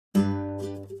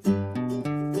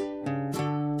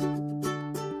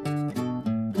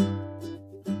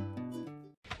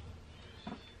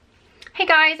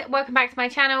Guys, welcome back to my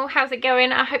channel. How's it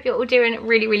going? I hope you're all doing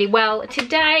really well.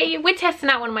 Today we're testing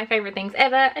out one of my favorite things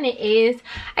ever, and it is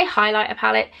a highlighter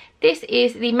palette. This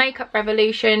is the Makeup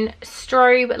Revolution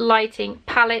strobe lighting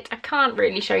palette. I can't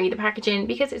really show you the packaging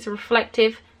because it's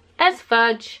reflective as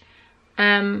fudge,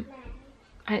 and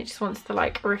it just wants to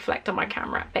like reflect on my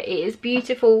camera, but it is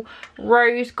beautiful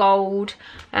rose gold.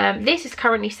 This is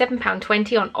currently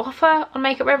 £7.20 on offer on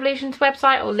Makeup Revolution's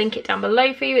website. I'll link it down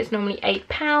below for you. It's normally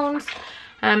 £8.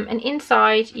 And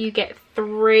inside you get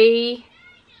 3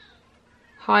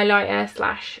 highlighter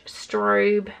slash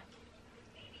strobe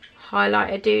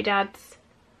highlighter doodads,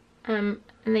 and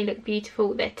they look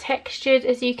beautiful. They're textured,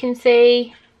 as you can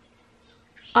see.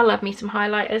 I love me some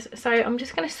highlighters, so I'm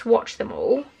just going to swatch them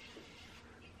all.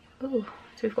 Ooh,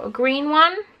 so we've got a green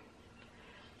one,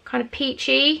 kind of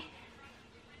peachy,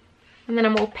 and then a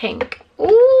more pink.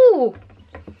 Ooh,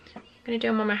 I'm going to do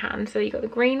them on my hand. So you've got the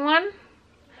green one.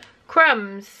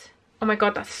 Crumbs. Oh my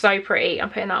god, that's so pretty. I'm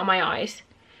putting that on my eyes.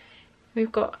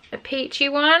 We've got a peachy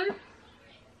one,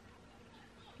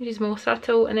 which is more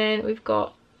subtle, and then we've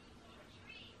got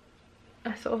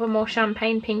a sort of a more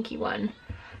champagne pinky one.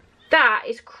 That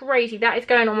is crazy. That is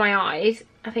going on my eyes.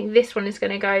 I think this one is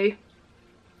going to go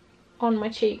on my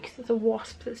cheeks. There's a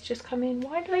wasp that's just come in.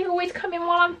 Why do they always come in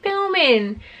while I'm filming?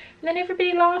 And then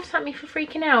everybody laughs at me for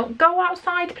freaking out. Go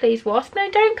outside, please, wasp. No,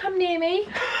 don't come near me.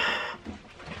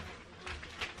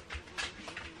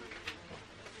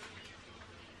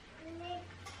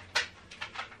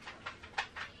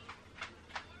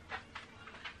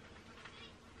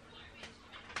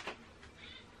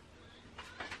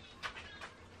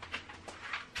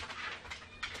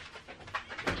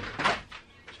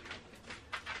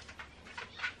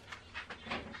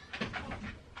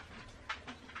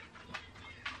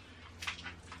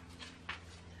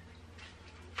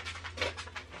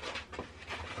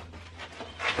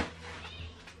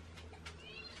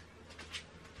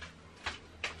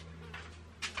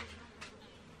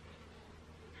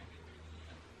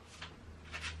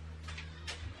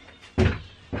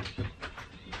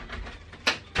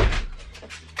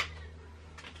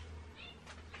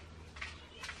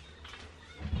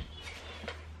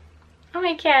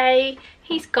 Okay,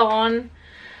 he's gone.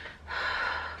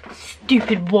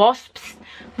 Stupid wasps.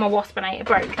 My waspinator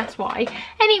broke, that's why.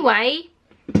 Anyway,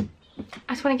 I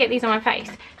just want to get these on my face.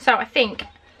 So I think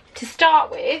to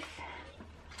start with,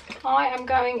 I am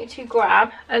going to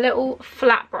grab a little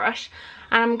flat brush,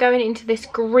 and I'm going into this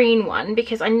green one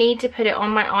because I need to put it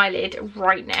on my eyelid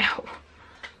right now.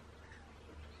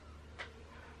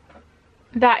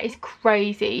 That is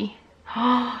crazy.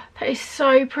 Oh, that is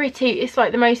so pretty. It's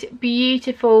like the most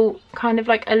beautiful kind of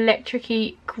like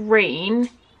electric-y green.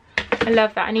 I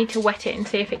love that. I need to wet it and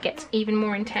see if it gets even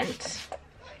more intense.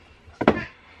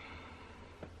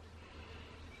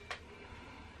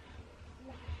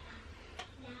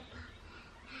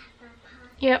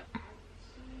 Yep.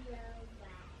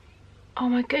 Oh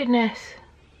my goodness.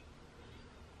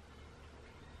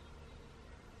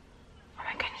 Oh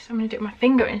my goodness, I'm gonna do it with my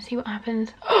finger and see what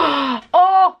happens.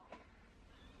 Oh!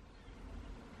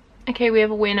 Okay, we have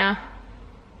a winner.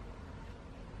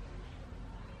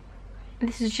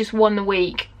 This has just won the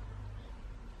week.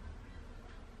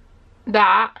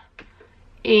 That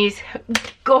is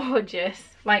gorgeous.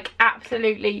 Like,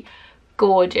 absolutely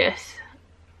gorgeous.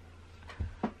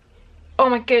 Oh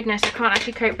my goodness, I can't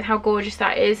actually cope with how gorgeous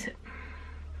that is.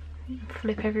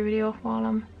 Flip everybody off while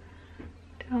I'm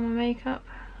doing my makeup.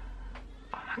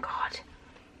 Oh my god.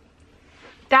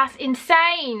 That's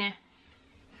insane.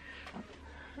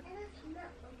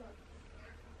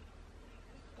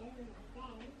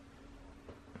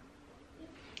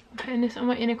 I'm putting this on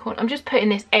my inner corner. I'm just putting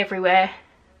this everywhere.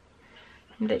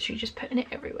 I'm literally just putting it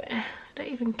everywhere. I don't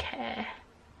even care.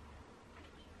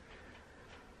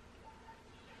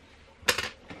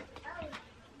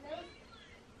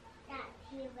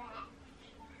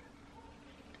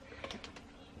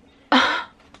 I'm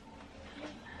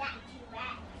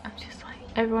just like,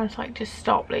 everyone's like, just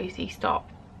stop, Lucy, stop.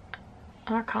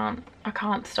 I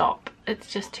can't stop.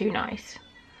 It's just too nice.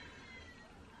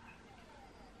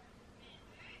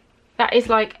 That is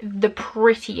like the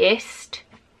prettiest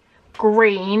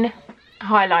green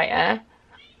highlighter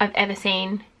I've ever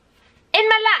seen in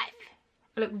my life.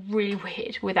 I look really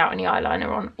weird without any eyeliner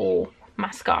on or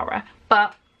mascara,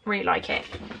 but really like it.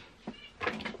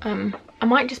 I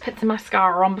might just put some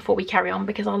mascara on before we carry on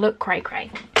because I'll look cray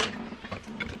cray.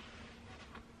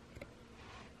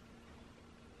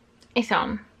 It's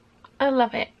on. I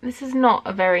love it. This is not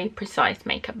a very precise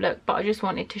makeup look, but I just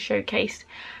wanted to showcase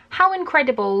how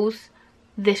incredibles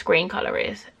this green colour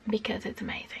is because it's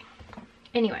amazing.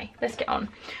 Anyway, let's get on.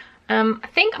 I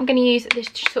think I'm going to use this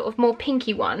sort of more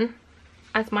pinky one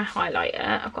as my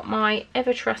highlighter. I've got my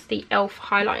ever trusty e.l.f.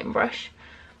 highlighting brush.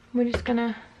 We're just going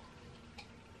to...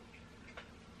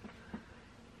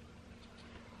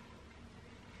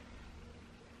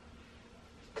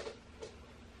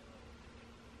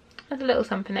 There's a little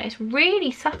something there. It's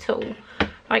really subtle.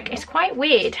 Like, it's quite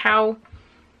weird how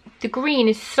the green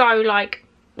is so like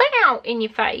out in your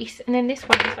face, and then this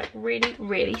one is like really,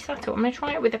 really subtle. I'm going to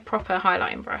try it with a proper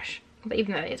highlighting brush. But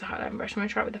even though it is a highlighting brush, I'm going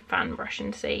to try it with a fan brush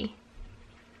and see.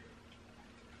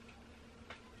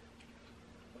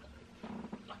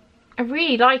 I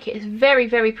really like it. It's very,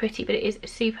 very pretty, but it is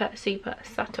super, super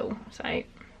subtle. So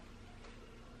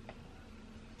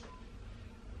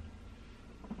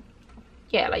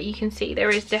yeah, like you can see there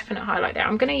is definite highlight there.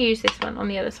 I'm going to use this one on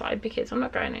the other side because I'm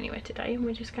not going anywhere today, and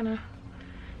we're just going to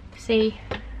see.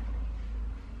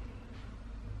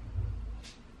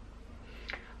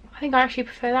 I think I actually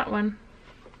prefer that one.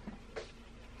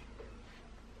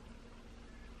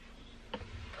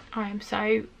 I am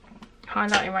so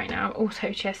highlighting right now.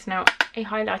 Also testing out a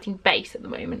highlighting base at the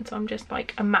moment, so I'm just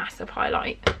like a mass of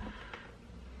highlight.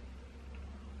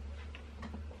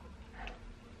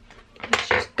 It's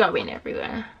just going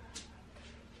everywhere.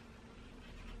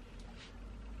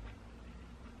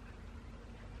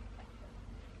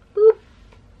 Boop.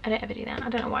 I don't ever do that. I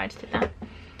don't know why I just did that.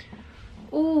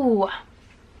 Ooh.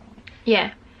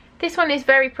 Yeah. This one is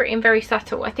very pretty and very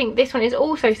subtle. I think this one is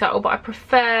also subtle, but I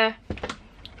prefer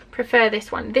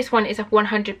this one. This one is a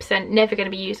 100% never going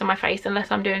to be used on my face unless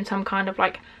I'm doing some kind of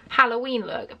like Halloween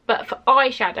look. But for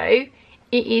eyeshadow,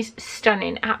 it is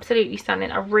stunning. Absolutely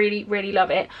stunning. I really, really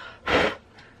love it.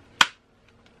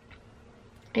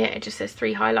 Yeah, it just says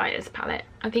 3 highlighters palette.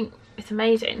 I think it's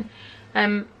amazing.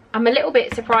 I'm a little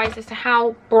bit surprised as to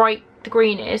how bright the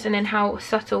green is and then how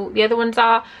subtle the other ones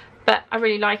are, but I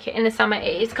really like it. In the summer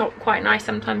it is quite nice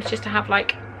sometimes just to have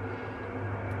like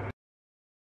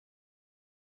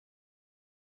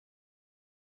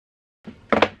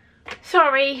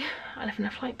sorry, I live in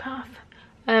a flight path.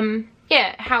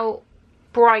 Yeah, how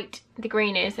bright the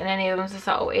green is and any of them are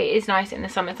subtle. It is nice in the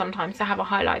summer sometimes to have a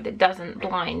highlight that doesn't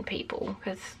blind people,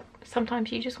 because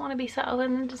sometimes you just want to be subtle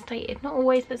and understated. Not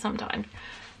always, but sometimes.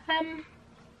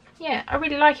 Yeah, I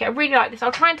really like it. I really like this.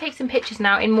 I'll try and take some pictures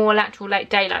now in more natural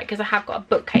daylight, because I have got a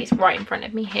bookcase right in front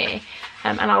of me here,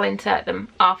 and I'll insert them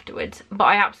afterwards. But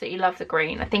I absolutely love the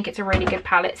green. I think it's a really good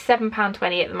palette.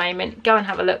 £7.20 at the moment. Go and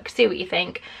have a look, see what you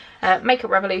think.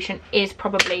 Makeup Revolution is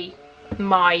probably in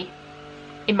my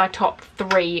top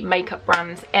 3 makeup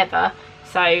brands ever.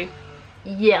 So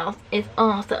yeah, it's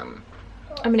awesome.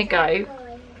 I'm gonna go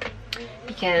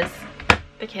because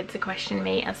the kids are questioning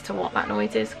me as to what that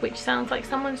noise is, which sounds like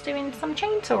someone's doing some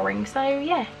chainsawing. So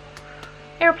yeah,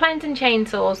 airplanes and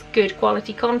chainsaws, good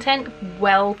quality content,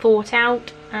 well thought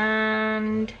out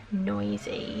and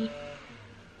noisy.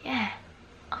 Yeah,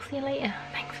 I'll see you later.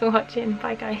 Thanks for watching.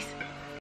 Bye guys.